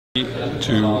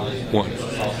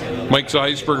2-1. Mike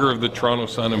Zeisberger of the Toronto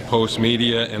Sun and Post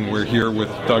Media, and we're here with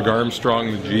Doug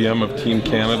Armstrong, the GM of Team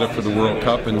Canada for the World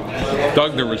Cup. And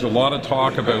Doug, there was a lot of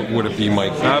talk about would it be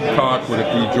Mike Babcock, would it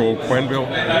be Joel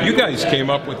Quenneville? You guys came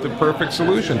up with the perfect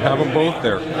solution, have them both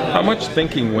there. How much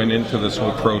thinking went into this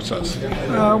whole process?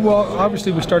 Well,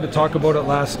 obviously we started to talk about it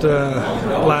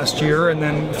last year, and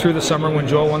then through the summer when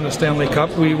Joel won the Stanley Cup,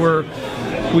 we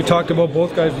talked about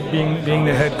both guys being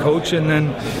the head coach, and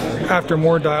then after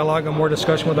more dialogue and more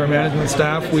discussion with our management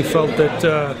staff, we felt that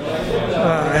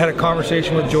I had a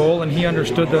conversation with Joel, and he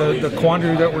understood the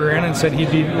quandary that we're in and said he'd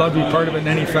love to be part of it in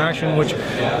any fashion,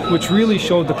 which really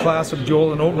showed the class of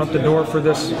Joel and opened up the door for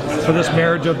this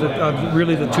marriage of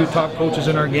really the two top coaches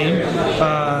in our game,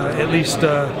 at least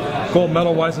gold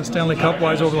medal wise and Stanley Cup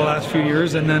wise over the last few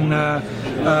years, and then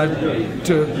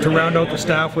to round out the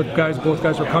staff with both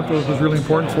guys were comfortable with was really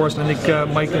important for us. And I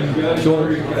think Mike and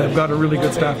Joel have got a really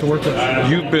good staff to work with.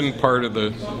 You've been part of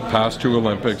the past two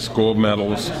Olympics, gold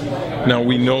medals. Now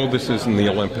we know this isn't the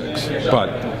Olympics, but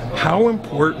how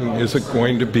important is it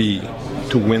going to be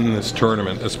to win this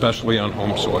tournament, especially on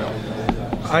home soil?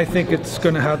 I think it's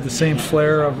going to have the same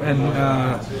flair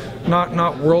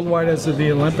not worldwide as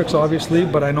the Olympics, obviously,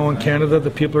 but I know in Canada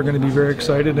the people are going to be very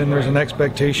excited, and there's an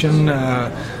expectation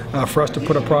for us to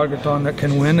put a product on that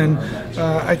can win. And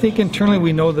I think internally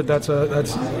we know that's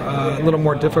a little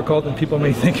more difficult than people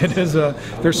may think it is.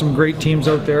 There's some great teams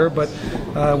out there, but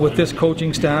with this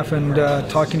coaching staff and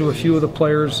talking to a few of the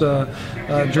players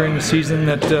during the season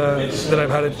that I've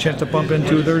had a chance to bump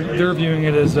into, they're viewing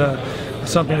it as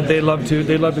something that they love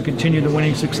to continue the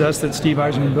winning success that Steve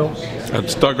Yzerman built.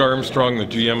 That's Doug Armstrong, the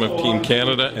GM of Team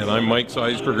Canada, and I'm Mike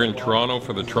Zeisberger in Toronto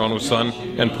for the Toronto Sun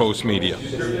and Post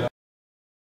Media.